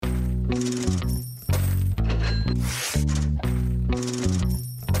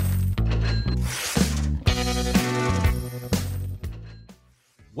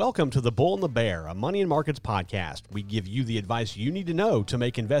Welcome to The Bull and the Bear, a money and markets podcast. We give you the advice you need to know to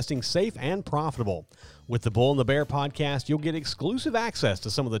make investing safe and profitable. With The Bull and the Bear podcast, you'll get exclusive access to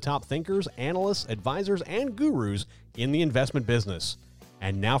some of the top thinkers, analysts, advisors, and gurus in the investment business.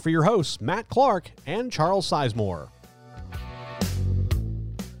 And now for your hosts, Matt Clark and Charles Sizemore.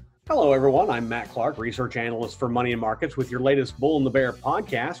 Hello, everyone. I'm Matt Clark, research analyst for Money and Markets with your latest Bull and the Bear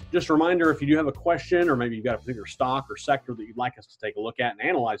podcast. Just a reminder, if you do have a question or maybe you've got a particular stock or sector that you'd like us to take a look at and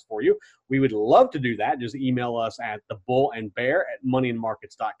analyze for you, we would love to do that. Just email us at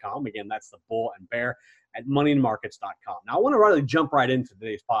thebullandbear@moneyandmarkets.com. Again, that's thebullandbear@moneyandmarkets.com. Now, I want to really jump right into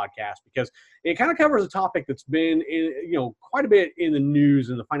today's podcast because it kind of covers a topic that's been, quite a bit in the news,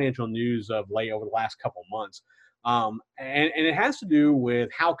 in the financial news of late over the last couple months. And it has to do with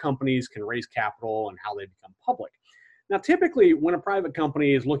how companies can raise capital and how they become public. Now, typically, when a private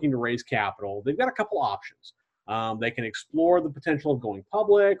company is looking to raise capital, they've got a couple options. They can explore the potential of going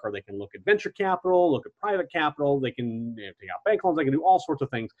public, or they can look at venture capital, look at private capital. They can take out bank loans. They can do all sorts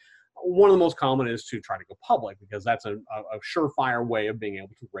of things. One of the most common is to try to go public because that's a surefire way of being able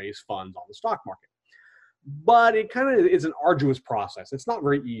to raise funds on the stock market. But it kind of is an arduous process. It's not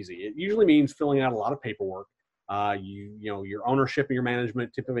very easy. It usually means filling out a lot of paperwork. Your ownership and your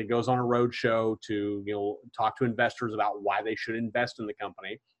management typically goes on a roadshow to, talk to investors about why they should invest in the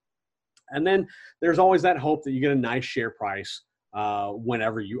company. And then there's always that hope that you get a nice share price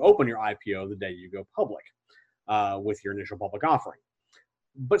whenever you open your IPO the day you go public with your initial public offering.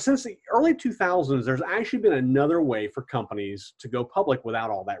 But since the early 2000s, there's actually been another way for companies to go public without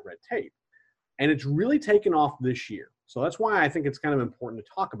all that red tape. And it's really taken off this year. So that's why I think it's kind of important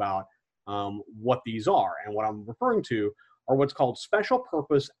to talk about what these are. And what I'm referring to are what's called special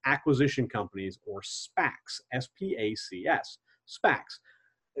purpose acquisition companies, or SPACs, S-P-A-C-S, SPACs.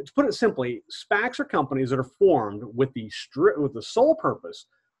 To put it simply, SPACs are companies that are formed with the sole purpose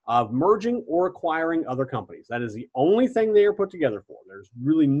of merging or acquiring other companies. That is the only thing they are put together for. There's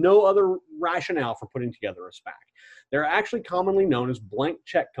really no other rationale for putting together a SPAC. They're actually commonly known as blank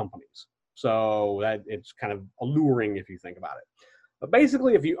check companies. So that it's kind of alluring if you think about it. But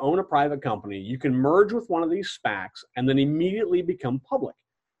basically, if you own a private company, you can merge with one of these SPACs and then immediately become public.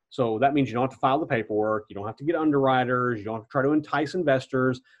 So that means you don't have to file the paperwork, you don't have to get underwriters, you don't have to try to entice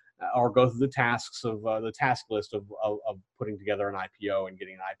investors or go through the tasks of the task list of putting together an IPO and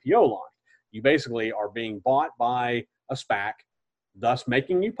getting an IPO launched. You basically are being bought by a SPAC, thus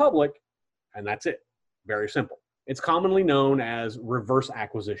making you public, and that's it. Very simple. It's commonly known as reverse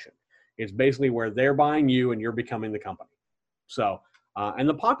acquisition. It's basically where they're buying you and you're becoming the company. So, and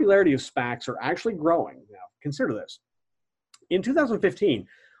the popularity of SPACs are actually growing. Now, consider this. In 2015,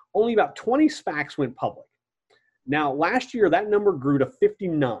 only about 20 SPACs went public. Now, last year, that number grew to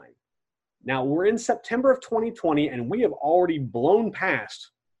 59. Now, we're in September of 2020, and we have already blown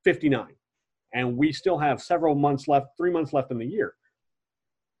past 59. And we still have several months left, 3 months left in the year.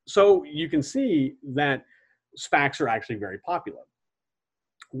 So you can see that SPACs are actually very popular.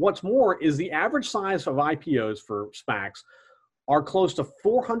 What's more is the average size of IPOs for SPACs are close to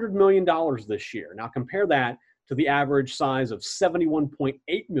 $400 million this year. Now compare that to the average size of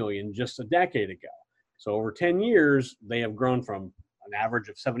 $71.8 million just a decade ago. So over 10 years, they have grown from an average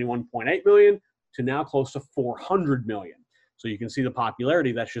of $71.8 million to now close to $400 million. So you can see the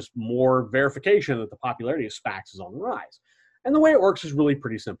popularity. That's just more verification that the popularity of SPACs is on the rise. And the way it works is really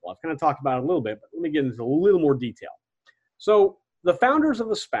pretty simple. I've kind of talked about it a little bit, but let me get into a little more detail. So the founders of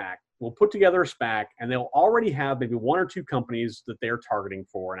the SPAC will put together a SPAC, and they'll already have maybe one or two companies that they're targeting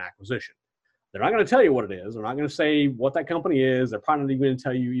for an acquisition. They're not going to tell you what it is. They're not going to say what that company is. They're probably not even going to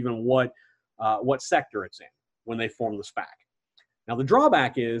tell you even what sector it's in when they form the SPAC. Now, the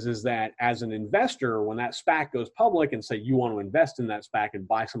drawback is that as an investor, when that SPAC goes public and say you want to invest in that SPAC and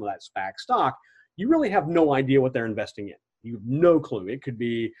buy some of that SPAC stock, you really have no idea what they're investing in. You have no clue. It could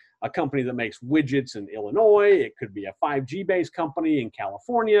be a company that makes widgets in Illinois. It could be a 5G-based company in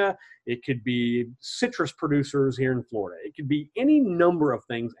California. It could be citrus producers here in Florida. It could be any number of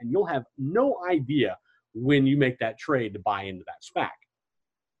things, and you'll have no idea when you make that trade to buy into that SPAC.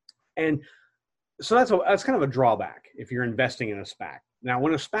 And so that's kind of a drawback if you're investing in a SPAC. Now,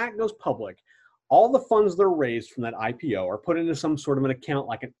 when a SPAC goes public, all the funds that are raised from that IPO are put into some sort of an account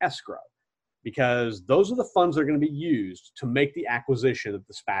like an escrow, because those are the funds that are going to be used to make the acquisition that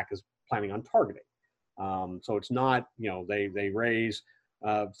the SPAC is planning on targeting. So it's not, they raise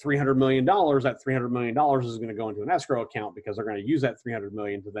 $300 million. That $300 million is going to go into an escrow account because they're going to use that $300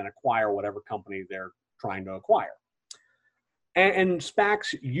 million to then acquire whatever company they're trying to acquire. And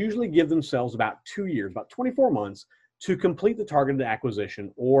SPACs usually give themselves about 2 years, about 24 months, to complete the targeted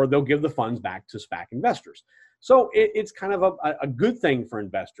acquisition, or they'll give the funds back to SPAC investors. So it's kind of a good thing for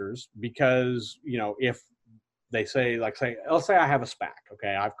investors because, if they say, let's say I have a SPAC,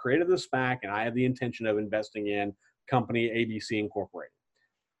 okay? I've created this SPAC and I have the intention of investing in company ABC Incorporated.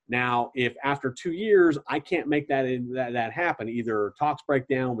 Now, if after 2 years I can't make that happen, either talks break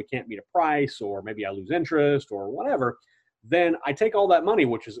down, we can't meet a price, or maybe I lose interest or whatever, then I take all that money,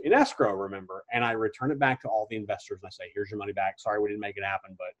 which is in escrow, remember, and I return it back to all the investors. And I say, here's your money back. Sorry we didn't make it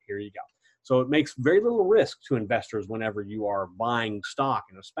happen, but here you go. So it makes very little risk to investors whenever you are buying stock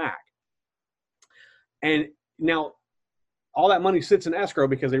in a SPAC. And now all that money sits in escrow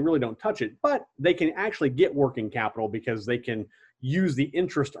because they really don't touch it, but they can actually get working capital because they can use the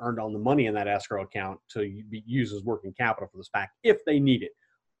interest earned on the money in that escrow account to be used as working capital for the SPAC if they need it.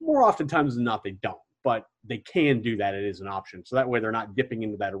 More oftentimes than not, they don't, but they can do that. It is an option. So that way they're not dipping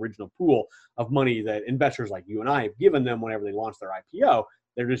into that original pool of money that investors like you and I have given them whenever they launch their IPO.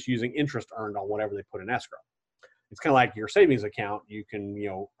 They're just using interest earned on whatever they put in escrow. It's kind of like your savings account. You can,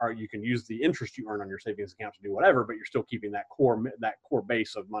 or you can use the interest you earn on your savings account to do whatever, but you're still keeping that core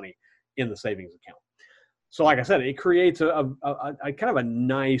base of money in the savings account. So like I said, it creates a kind of a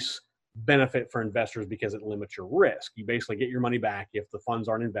nice benefit for investors because it limits your risk. You basically get your money back if the funds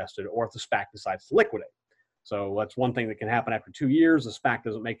aren't invested or if the SPAC decides to liquidate. So that's one thing that can happen after 2 years. The SPAC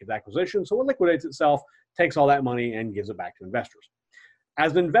doesn't make its acquisition, so it liquidates itself, takes all that money, and gives it back to investors.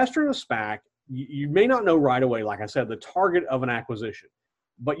 As an investor in a SPAC, you may not know right away, like I said, the target of an acquisition,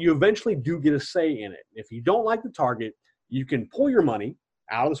 but you eventually do get a say in it. If you don't like the target, you can pull your money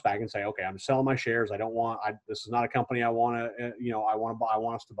out of the SPAC and say, okay, I'm selling my shares. This is not a company I want to, I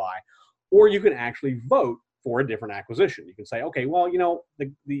want us to buy. Or you can actually vote for a different acquisition. You can say, okay, well,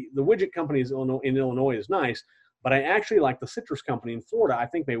 the widget company in Illinois is nice, but I actually like the citrus company in Florida. I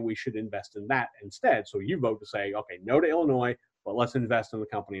think maybe we should invest in that instead. So you vote to say, okay, no to Illinois, but let's invest in the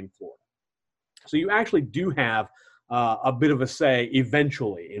company in Florida. So you actually do have a bit of a say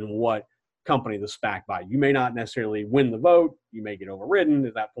eventually in what company the SPAC buy. You may not necessarily win the vote. You may get overridden.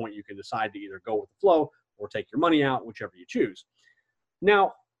 At that point, you can decide to either go with the flow or take your money out, whichever you choose.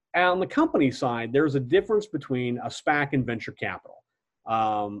 Now, on the company side, there's a difference between a SPAC and venture capital.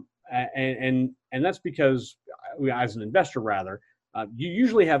 And that's because, as an investor rather, you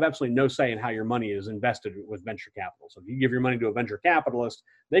usually have absolutely no say in how your money is invested with venture capital. So if you give your money to a venture capitalist,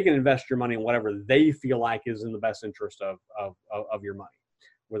 they can invest your money in whatever they feel like is in the best interest of your money.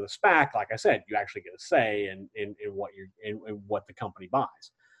 With a SPAC, like I said, you actually get a say in what the company buys.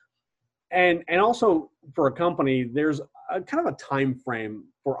 And also for a company, there's a kind of a time frame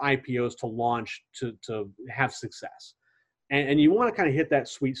for IPOs to launch to have success. And you want to kind of hit that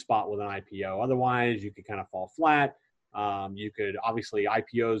sweet spot with an IPO. Otherwise, you could kind of fall flat. You could, obviously,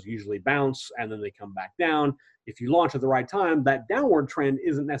 IPOs usually bounce and then they come back down. If you launch at the right time, that downward trend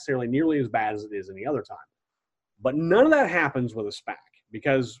isn't necessarily nearly as bad as it is any other time. But none of that happens with a SPAC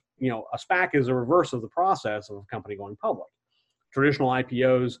because, a SPAC is a reverse of the process of a company going public. Traditional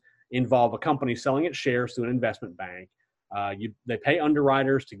IPOs involve a company selling its shares to an investment bank. They pay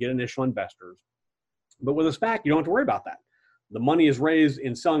underwriters to get initial investors. But with a SPAC, you don't have to worry about that. The money is raised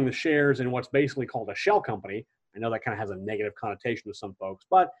in selling the shares in what's basically called a shell company. I know that kind of has a negative connotation to some folks,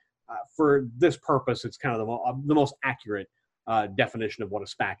 but for this purpose, it's kind of the most accurate definition of what a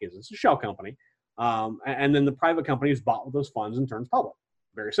SPAC is. It's a shell company. And then the private company is bought with those funds and turns public.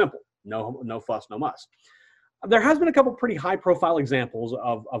 Very simple. No fuss, no muss. There has been a couple pretty high-profile examples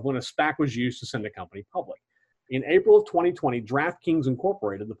of when a SPAC was used to send a company public. In April of 2020, DraftKings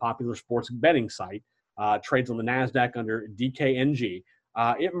Incorporated, the popular sports betting site, trades on the NASDAQ under DKNG.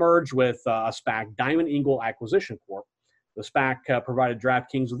 It merged with a SPAC, Diamond Eagle Acquisition Corp. The SPAC provided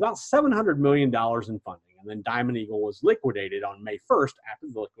DraftKings with about $700 million in funding, and then Diamond Eagle was liquidated on May 1st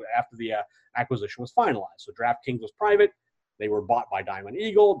after the acquisition was finalized. So DraftKings was private. They were bought by Diamond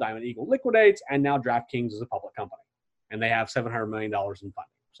Eagle. Diamond Eagle liquidates, and now DraftKings is a public company, and they have $700 million in funding.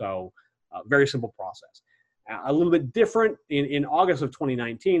 So very simple process. A little bit different, in August of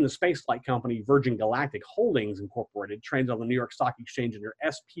 2019, the spaceflight company Virgin Galactic Holdings Incorporated, trades on the New York Stock Exchange under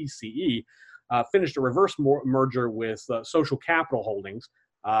SPCE, finished a reverse merger with Social Capital Holdings,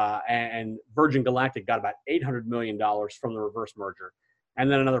 and Virgin Galactic got about $800 million from the reverse merger, and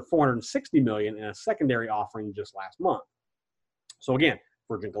then another $460 million in a secondary offering just last month. So again,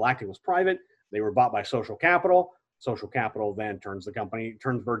 Virgin Galactic was private. They were bought by Social Capital. Social Capital then turns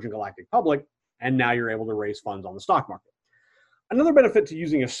Virgin Galactic public, and now you're able to raise funds on the stock market. Another benefit to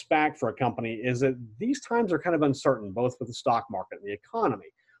using a SPAC for a company is that these times are kind of uncertain, both with the stock market and the economy.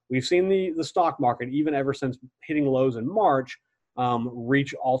 We've seen the stock market, even ever since hitting lows in March,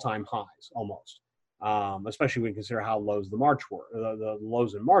 reach all-time highs almost, especially when you consider how lows the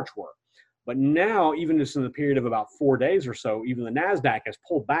lows in March were. But now, even just in the period of about 4 days or so, even the NASDAQ has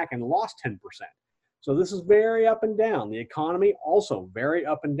pulled back and lost 10%. So this is very up and down. The economy also very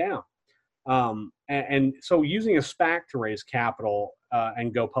up and down. And so using a SPAC to raise capital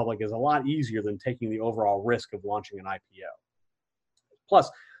and go public is a lot easier than taking the overall risk of launching an IPO. Plus,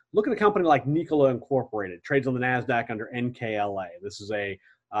 look at a company like Nikola Incorporated, trades on the NASDAQ under NKLA. This is a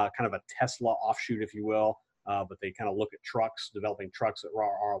kind of a Tesla offshoot, if you will, but they kind of look at trucks, developing trucks that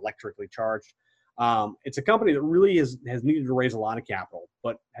are electrically charged. It's a company that really has needed to raise a lot of capital,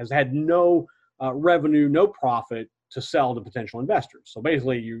 but has had no revenue, no profit to sell to potential investors. So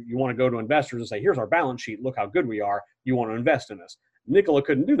basically, you want to go to investors and say, here's our balance sheet, look how good we are, you want to invest in us. Nikola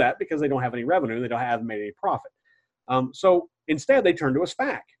couldn't do that because they don't have any revenue, they haven't made any profit. So instead, they turned to a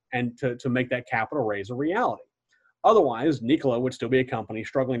SPAC and to make that capital raise a reality. Otherwise, Nikola would still be a company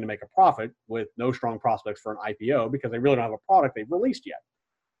struggling to make a profit with no strong prospects for an IPO because they really don't have a product they've released yet.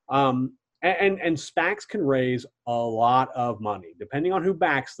 And SPACs can raise a lot of money. Depending on who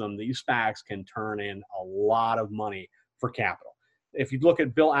backs them, these SPACs can turn in a lot of money for capital. If you look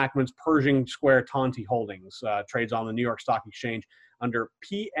at Bill Ackman's Pershing Square Tanti Holdings, trades on the New York Stock Exchange under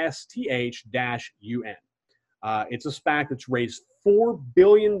PSTH-UN. It's a SPAC that's raised $4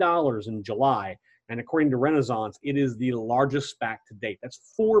 billion in July. And according to Renaissance, it is the largest SPAC to date.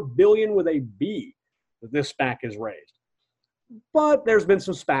 That's $4 billion with a B that this SPAC has raised. But there's been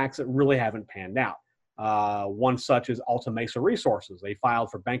some SPACs that really haven't panned out. One such is Alta Mesa Resources. They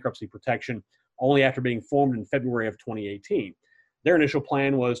filed for bankruptcy protection only after being formed in February of 2018. Their initial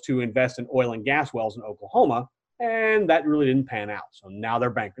plan was to invest in oil and gas wells in Oklahoma, and that really didn't pan out. So now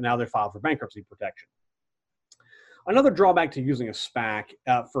they're filed for bankruptcy protection. Another drawback to using a SPAC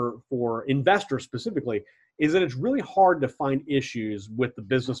for investors specifically is that it's really hard to find issues with the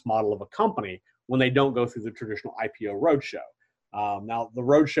business model of a company when they don't go through the traditional IPO roadshow. Now, the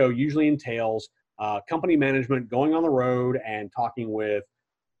roadshow usually entails company management going on the road and talking with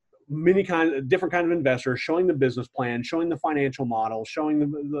different kinds of investors, showing the business plan, showing the financial model,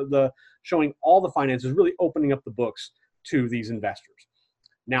 showing showing all the finances, really opening up the books to these investors.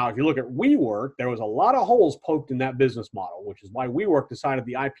 Now, if you look at WeWork, there was a lot of holes poked in that business model, which is why WeWork decided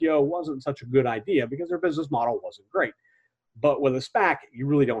the IPO wasn't such a good idea because their business model wasn't great. But with a SPAC, you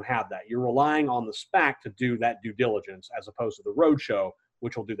really don't have that. You're relying on the SPAC to do that due diligence as opposed to the roadshow,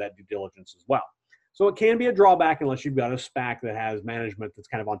 which will do that due diligence as well. So it can be a drawback unless you've got a SPAC that has management that's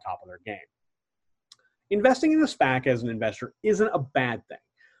kind of on top of their game. Investing in a SPAC as an investor isn't a bad thing.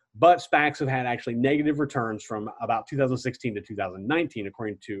 But SPACs have had actually negative returns from about 2016 to 2019,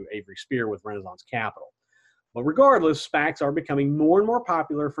 according to Avery Spear with Renaissance Capital. But regardless, SPACs are becoming more and more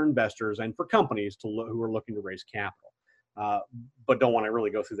popular for investors and for companies who are looking to raise capital, but don't want to really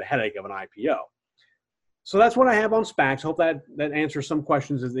go through the headache of an IPO. So that's what I have on SPACs. Hope that answers some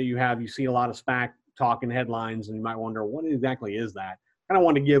questions that you have. You see a lot of SPAC talk and headlines, and you might wonder, what exactly is that? I kind of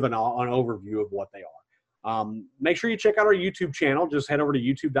want to give an overview of what they are. Make sure you check out our YouTube channel. Just head over to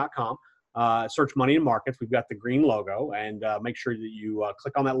youtube.com, search Money in Markets. We've got the green logo, and make sure that you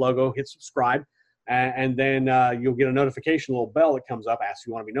click on that logo, hit subscribe, and then you'll get a notification, a little bell that comes up, asks if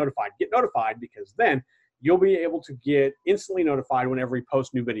you want to be notified. Get notified, because then you'll be able to get instantly notified whenever we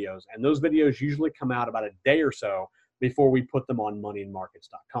post new videos. And those videos usually come out about a day or so before we put them on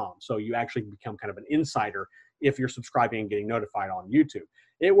moneyinmarkets.com. So you actually become kind of an insider if you're subscribing and getting notified on YouTube.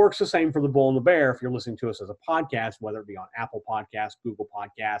 It works the same for the Bull and the Bear if you're listening to us as a podcast, whether it be on Apple Podcasts, Google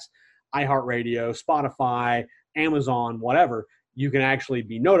Podcasts, iHeartRadio, Spotify, Amazon, whatever. You can actually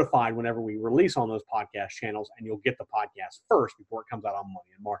be notified whenever we release on those podcast channels, and you'll get the podcast first before it comes out on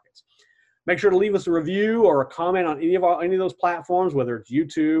Money in Markets. Make sure to leave us a review or a comment on any of those platforms, whether it's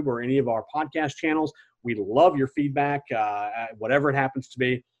YouTube or any of our podcast channels. We love your feedback, whatever it happens to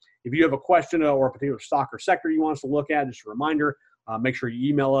be. If you have a question or a particular stock or sector you want us to look at, just a reminder, make sure you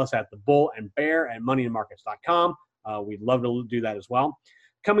email us at thebullandbear@moneyinmarkets.com. We'd love to do that as well.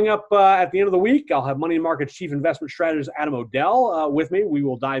 Coming up at the end of the week, I'll have Money in Markets Chief Investment Strategist Adam O'Dell with me. We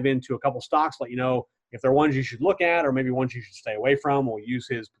will dive into a couple stocks, let you know if they're ones you should look at or maybe ones you should stay away from. We'll use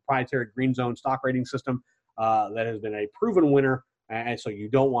his proprietary Green Zone stock rating system that has been a proven winner, and so you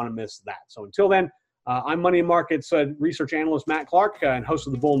don't want to miss that. So until then, I'm Money in Markets research analyst Matt Clark and host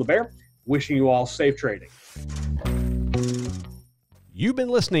of The Bull and the Bear, wishing you all safe trading. You've been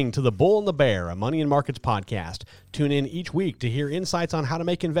listening to The Bull and the Bear, a Money in Markets podcast. Tune in each week to hear insights on how to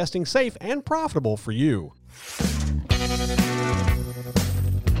make investing safe and profitable for you.